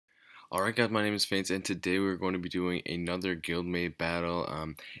Alright guys, my name is Faints and today we're going to be doing another Guildmate battle.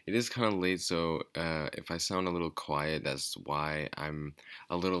 It is kind of late, so if I sound a little quiet, that's why I'm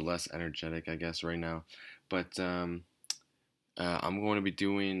a little less energetic, I guess, right now. But I'm going to be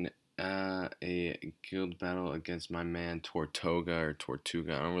doing a guild battle against my man Tortoga or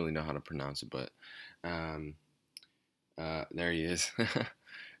Tortuga. I don't really know how to pronounce it, but um, there he is.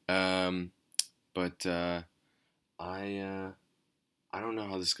 um, but I I don't know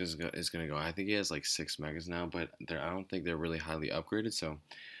how this is gonna go. I think he has like 6 megas now, but I don't think they're really highly upgraded. So,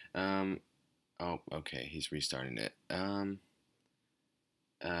 um, oh, okay, he's restarting it.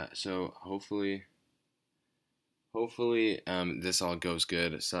 So hopefully, this all goes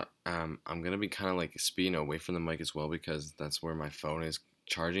good. So, I'm gonna be kind of like speeding away from the mic as well because that's where my phone is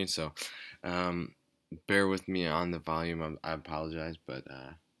charging. So, um, bear with me on the volume. I apologize, but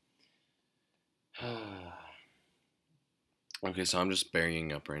okay, so I'm just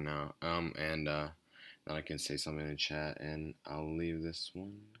burying up right now. And then I can say something in chat, and I'll leave this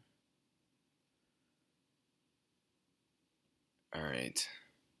one. All right.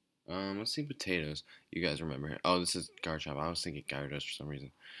 Let's see potatoes. You guys remember? Oh, this is Garchomp. I was thinking Gyarados for some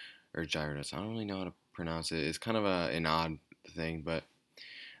reason, or Gyarados. I don't really know how to pronounce it. It's kind of an odd thing, but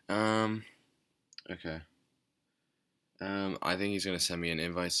um, okay. I think he's gonna send me an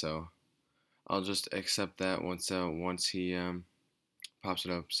invite, so I'll just accept that once he pops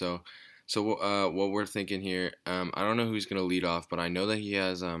it up. So what we're thinking here, I don't know who's gonna lead off, but I know that he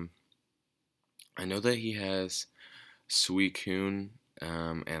has Suicune,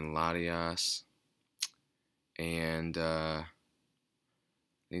 and Latias, and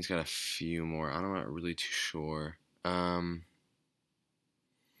he's got a few more. I'm not really too sure. I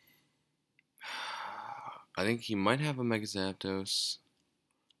think he might have a Mega Zapdos.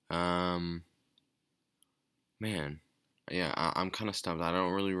 Um, man, yeah, I'm kind of stumped. I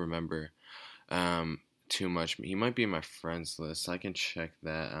don't really remember too much. He might be in my friends list. I can check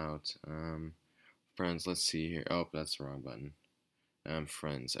that out. Friends, let's see here. Oh, that's the wrong button.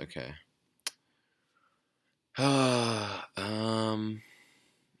 Friends, okay.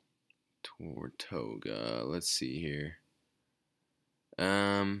 Tortoga. Let's see here.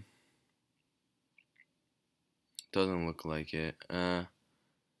 Um, doesn't look like it.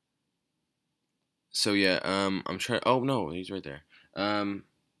 So yeah. I'm trying. Oh no, he's right there. Oh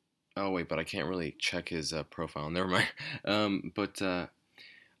wait, but I can't really check his profile. Never mind. But I'm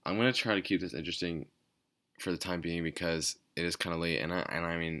gonna try to keep this interesting for the time being because it is kind of late, and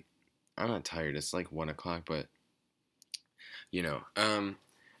I mean, I'm not tired. It's like 1 o'clock, but you know.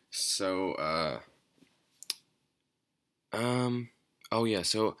 So um. Oh yeah.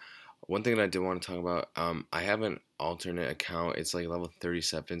 So one thing that I did want to talk about, I have an alternate account. It's like level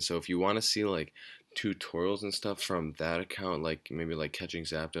 37. So if you want to see like tutorials and stuff from that account, like maybe like catching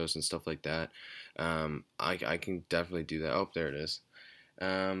Zapdos and stuff like that, I can definitely do that. Oh, there it is.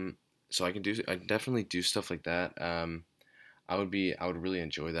 So I can definitely do stuff like that. I would really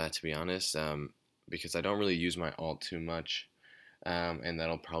enjoy that, to be honest. Because I don't really use my alt too much. And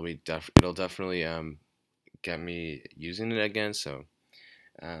it'll definitely get me using it again. So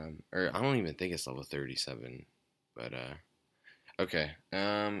or I don't even think it's level 37, but okay.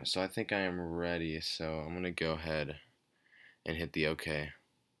 So I think I am ready. So I'm gonna go ahead and hit the OK.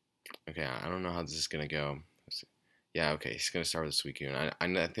 Okay, I don't know how this is gonna go. Yeah, okay, he's gonna start with the Suicune.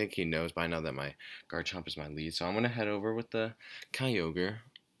 I think he knows by now that my Garchomp is my lead, so I'm gonna head over with the Kyogre.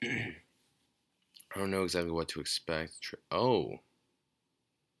 I don't know exactly what to expect. Oh,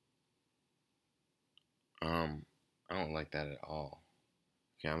 um, I don't like that at all.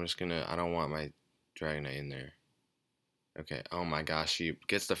 Okay, I'm just gonna. I don't want my Dragonite in there. Okay. Oh my gosh, he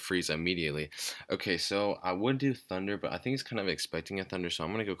gets the freeze immediately. Okay, so I would do Thunder, but I think he's kind of expecting a Thunder, so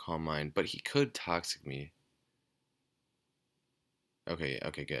I'm gonna go Calm Mind. But he could Toxic me. Okay,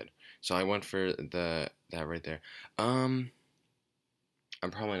 okay, good. So I went for that right there. Um,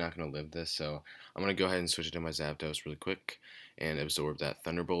 I'm probably not gonna live this, so I'm gonna go ahead and switch it to my Zapdos really quick and absorb that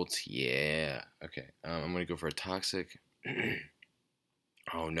Thunderbolt. Yeah. Okay. I'm gonna go for a Toxic.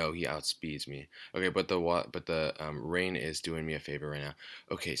 Oh no, he outspeeds me. Okay, but the rain is doing me a favor right now.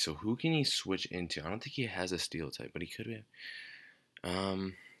 Okay, so who can he switch into? I don't think he has a steel type, but he could have.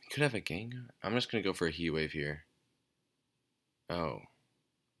 He could have a Gengar. I'm just gonna go for a Heat Wave here. Oh,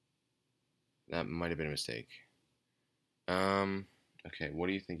 that might have been a mistake. Okay, what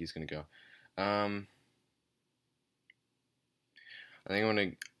do you think he's gonna go? I think I'm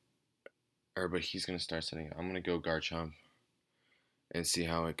gonna, but he's gonna start setting. I'm gonna go Garchomp and see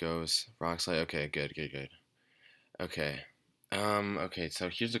how it goes. Rock Slide. Okay, good, good, good. Okay. Okay, so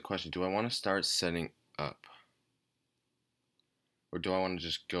here's the question. Do I want to start setting up? Or do I want to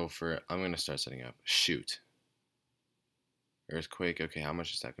just go for it? I'm going to start setting up. Shoot. Earthquake. Okay, how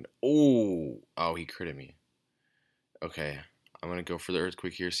much is that going to... Oh, he critted me. Okay, I'm going to go for the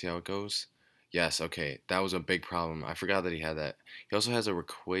earthquake here, see how it goes. Yes, okay, that was a big problem. I forgot that he had that. He also has a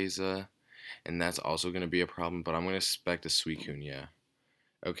Rayquaza, and that's also going to be a problem, but I'm going to expect a Suicune, yeah.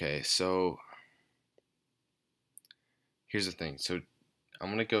 Okay, so here's the thing. So I'm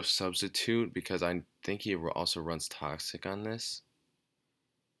going to go substitute because I think he also runs Toxic on this.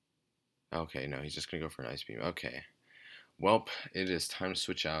 Okay, no, he's just going to go for an Ice Beam. Okay. Welp, it is time to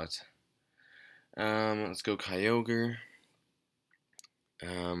switch out. Let's go Kyogre.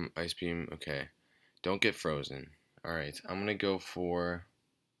 Ice Beam, okay. Don't get frozen. Alright, I'm gonna go for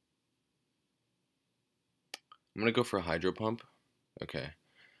a Hydro Pump. Okay.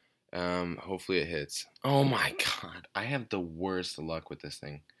 Hopefully it hits. Oh my god, I have the worst luck with this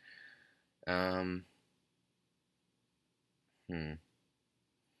thing. Um, hmm.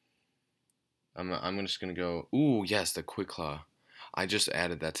 I'm just gonna go. Ooh, yes, the Quick Claw. I just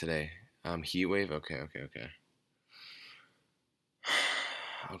added that today. Heat Wave. Okay.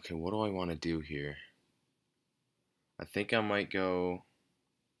 Okay, what do I want to do here? I think I might go.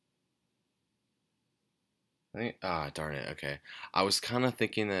 Darn it. Okay, I was kind of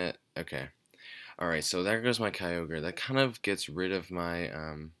thinking that. Okay, all right. So there goes my Kyogre. That kind of gets rid of my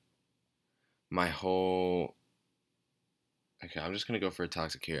my whole. Okay, I'm just gonna go for a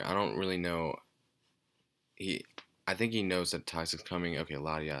Toxic here. I don't really know. I think he knows that Toxic's coming. Okay,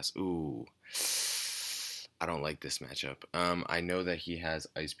 Latias. Ooh. I don't like this matchup. I know that he has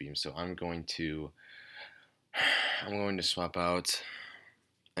Ice Beam, so I'm going to swap out.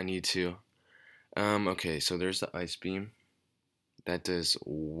 I need to. Okay, so there's the Ice Beam. That does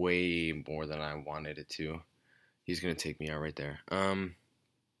way more than I wanted it to. He's gonna take me out right there.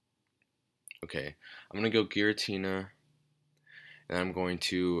 Okay, I'm gonna go Giratina, and I'm going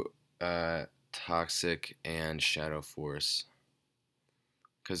to Toxic and Shadow Force.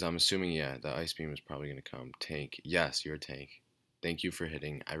 Because I'm assuming, yeah, the Ice Beam is probably going to come. Tank. Yes, you're a tank. Thank you for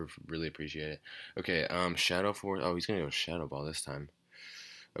hitting. I really appreciate it. Okay, Shadow Force. Oh, he's going to go Shadow Ball this time.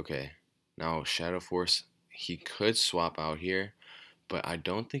 Okay. Now, Shadow Force, he could swap out here, but I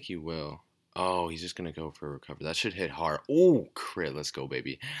don't think he will. Oh, he's just going to go for a recover. That should hit hard. Oh, crit. Let's go,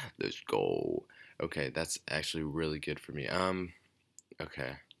 baby. Let's go. Okay, that's actually really good for me.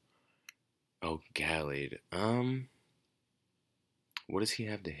 Okay. Oh, Gallade. What does he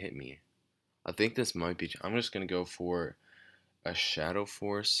have to hit me? I think this might be... I'm just going to go for a Shadow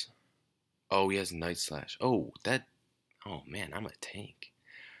Force. Oh, he has Night Slash. Oh, that... Oh, man, I'm a tank.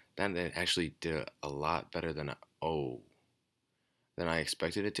 That actually did a lot better than... than I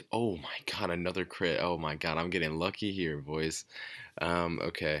expected it to. Oh, my God, another crit. Oh, my God, I'm getting lucky here, boys.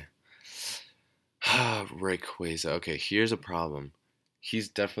 Okay. Rayquaza. Okay, here's a problem. He's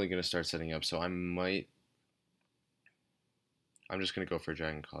definitely going to start setting up, so I might... I'm just going to go for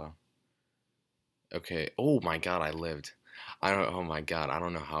Dragon Claw. Okay. Oh my god, I lived. Oh my god, I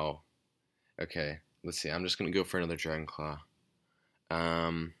don't know how. Okay, let's see. I'm just gonna go for another Dragon Claw.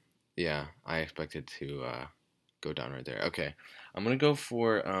 Yeah, I expected to go down right there. Okay, I'm gonna go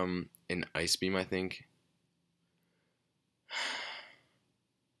for an Ice Beam, I think.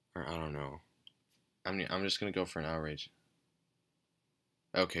 Or I don't know. I'm just gonna go for an Outrage.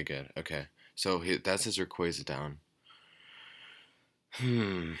 Okay, good. Okay, so that's his Rayquaza down.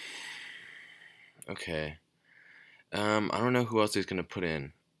 Okay. I don't know who else he's gonna put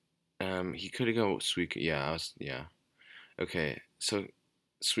in. He could go Sweet. Yeah. Okay, so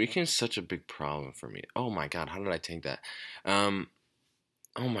Suicune's such a big problem for me. Oh my god, how did I tank that? Um,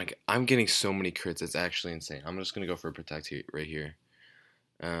 oh my god, I'm getting so many crits. It's actually insane. I'm just gonna go for a Protect right here.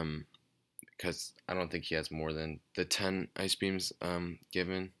 Because I don't think he has more than the 10 Ice Beams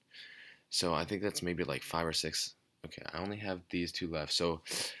given. So I think that's maybe like 5 or 6. Okay, I only have these two left. So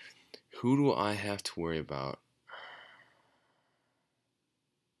who do I have to worry about?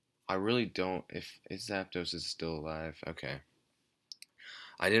 I really don't. If Zapdos is still alive, okay.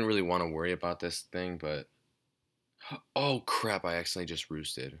 I didn't really want to worry about this thing, but oh crap! I accidentally just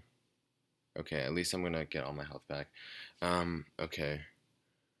roosted. Okay, at least I'm gonna get all my health back. Okay.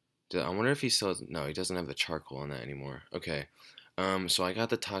 I wonder if he still has, no, he doesn't have the charcoal on that anymore. Okay. So I got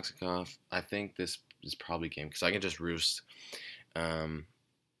the toxic off. I think this is probably game because I can just roost.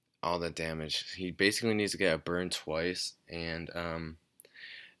 All the damage. He basically needs to get a burn twice and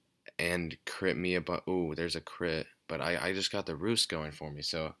crit me about. Ooh, there's a crit, but I just got the roost going for me,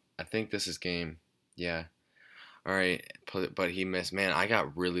 so I think this is game. Yeah. All right, but he missed. Man, I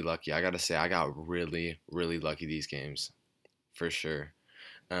got really lucky. I gotta say, I got really lucky these games, for sure.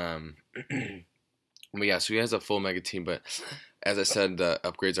 Um, But yeah, so he has a full mega team, but as I said, the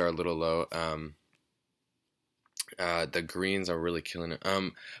upgrades are a little low. The greens are really killing it.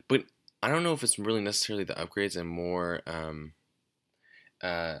 But I don't know if it's really necessarily the upgrades and more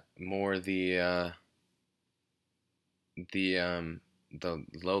the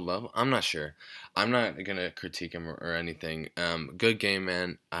low level. I'm not sure. I'm not gonna critique him or anything. Good game,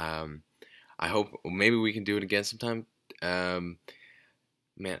 man. I hope maybe we can do it again sometime. Um,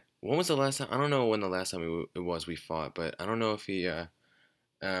 Man, when was the last time? I don't know when the last time it was we fought, but I don't know if he I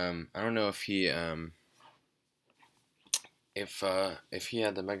don't know if he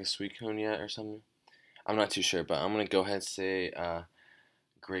had the Mega Sweet Cone yet or something. I'm not too sure, but I'm gonna go ahead and say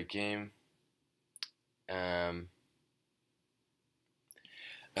great game. Um,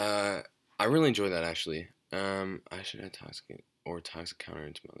 uh, I really enjoyed that actually. I should have toxic counter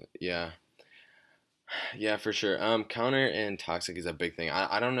into my yeah, yeah, for sure. Counter and toxic is a big thing.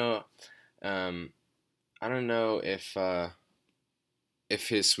 I don't know. Um, I don't know if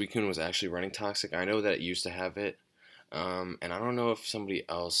his Suicune was actually running toxic. I know that it used to have it. And I don't know if somebody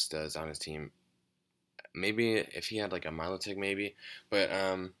else does on his team. Maybe if he had like a Milotic, maybe. But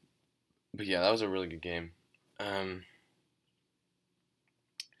yeah, that was a really good game. Um,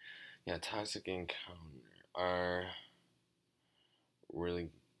 yeah, toxic and counter are really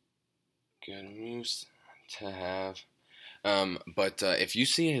good moves to have. But if you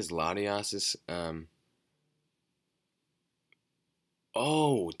see his Latias's,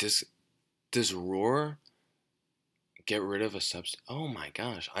 oh, does Roar get rid of a substance? Oh my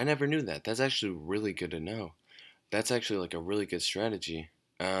gosh, I never knew that. That's actually really good to know. That's actually like a really good strategy.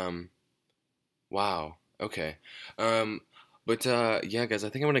 Um, wow. Okay. Um, but yeah, guys, I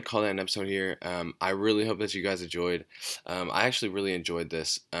think I'm gonna call that an episode here. I really hope that you guys enjoyed. I actually really enjoyed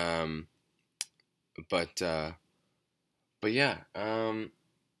this. But uh, but yeah.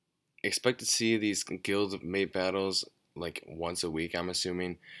 Expect to see these guild mate battles like once a week. I'm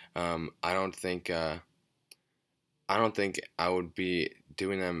assuming. I don't think. I don't think I would be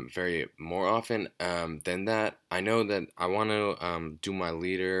doing them very more often than that. I know that I want to do my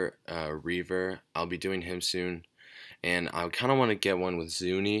leader, Reaver. I'll be doing him soon. And I kind of want to get one with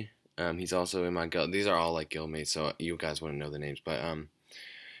Zuni. He's also in my guild. These are all like guildmates, so you guys wouldn't know the names. Um,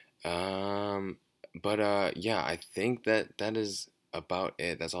 yeah, I think that that is about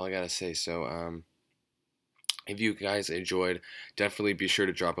it. That's all I gotta say. So, if you guys enjoyed, definitely be sure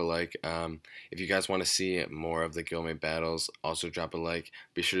to drop a like. If you guys want to see more of the Guildmate battles, also drop a like.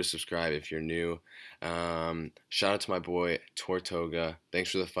 Be sure to subscribe if you're new. Shout out to my boy Tortoga.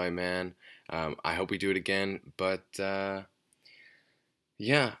 Thanks for the fight, man. I hope we do it again. But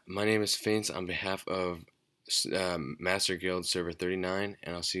yeah, my name is Faints on behalf of Master Guild Server 39,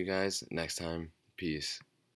 and I'll see you guys next time. Peace.